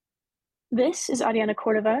This is Ariana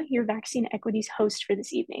Cordova, your Vaccine Equities host for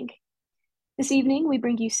this evening. This evening, we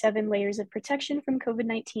bring you 7 layers of protection from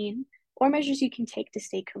COVID-19, or measures you can take to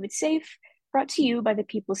stay COVID safe, brought to you by the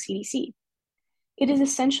People's CDC. It is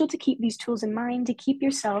essential to keep these tools in mind to keep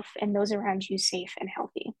yourself and those around you safe and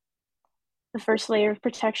healthy. The first layer of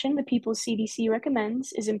protection the People's CDC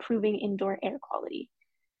recommends is improving indoor air quality.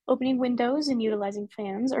 Opening windows and utilizing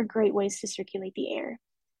fans are great ways to circulate the air.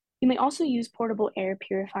 You may also use portable air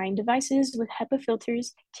purifying devices with HEPA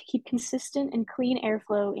filters to keep consistent and clean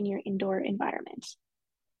airflow in your indoor environment.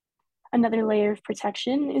 Another layer of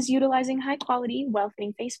protection is utilizing high quality,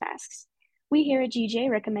 well-fitting face masks. We here at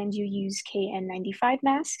GJ recommend you use KN95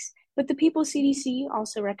 masks, but the People's CDC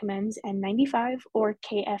also recommends N95 or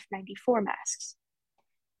KF94 masks.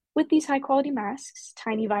 With these high quality masks,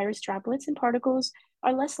 tiny virus droplets and particles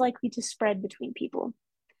are less likely to spread between people.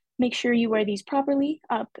 Make sure you wear these properly,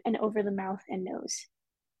 up and over the mouth and nose.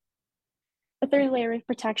 A third layer of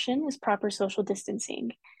protection is proper social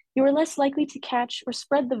distancing. You are less likely to catch or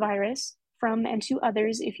spread the virus from and to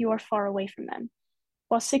others if you are far away from them.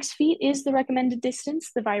 While 6 feet is the recommended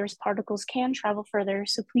distance, the virus particles can travel further,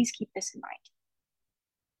 so please keep this in mind.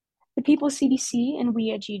 The People's CDC and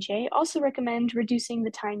we at GJ also recommend reducing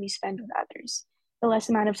the time you spend with others. The less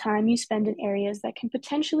amount of time you spend in areas that can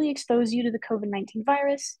potentially expose you to the COVID-19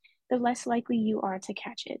 virus, the less likely you are to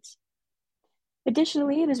catch it.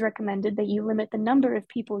 Additionally, it is recommended that you limit the number of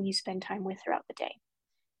people you spend time with throughout the day.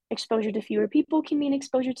 Exposure to fewer people can mean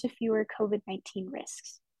exposure to fewer COVID-19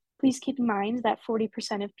 risks. Please keep in mind that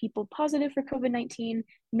 40% of people positive for COVID-19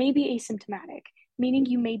 may be asymptomatic, meaning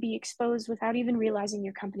you may be exposed without even realizing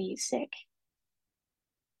your company is sick.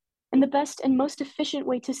 And the best and most efficient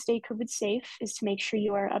way to stay COVID safe is to make sure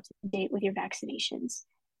you are up to date with your vaccinations.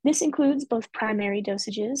 This includes both primary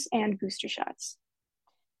dosages and booster shots.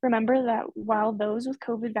 Remember that while those with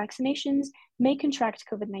COVID vaccinations may contract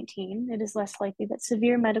COVID-19, it is less likely that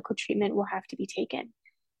severe medical treatment will have to be taken.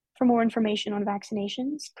 For more information on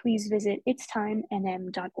vaccinations, please visit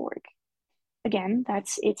itstimnm.org. Again,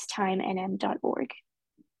 that's itstimnm.org.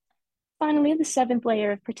 Finally, the 7th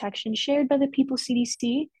layer of protection shared by the People's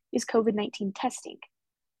CDC is COVID-19 testing.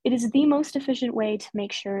 It is the most efficient way to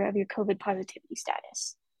make sure of your COVID positivity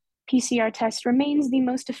status. PCR test remains the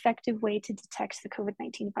most effective way to detect the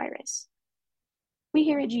COVID-19 virus. We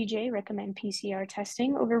here at GJ recommend PCR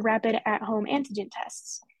testing over rapid at-home antigen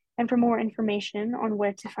tests. And for more information on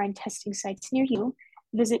where to find testing sites near you,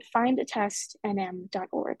 visit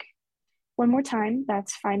findatestnm.org. One more time,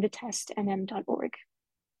 that's findatestnm.org.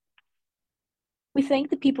 We thank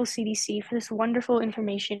the People's CDC for this wonderful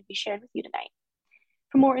information we shared with you tonight.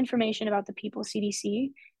 For more information about the People's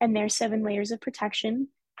CDC and their 7 layers of protection,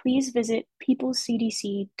 please visit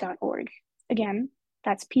peoplescdc.org. Again,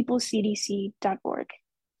 that's peoplescdc.org.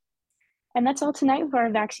 And that's all tonight for our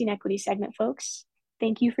Vaccine Equity segment, folks.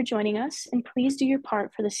 Thank you for joining us, and please do your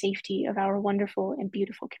part for the safety of our wonderful and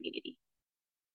beautiful community.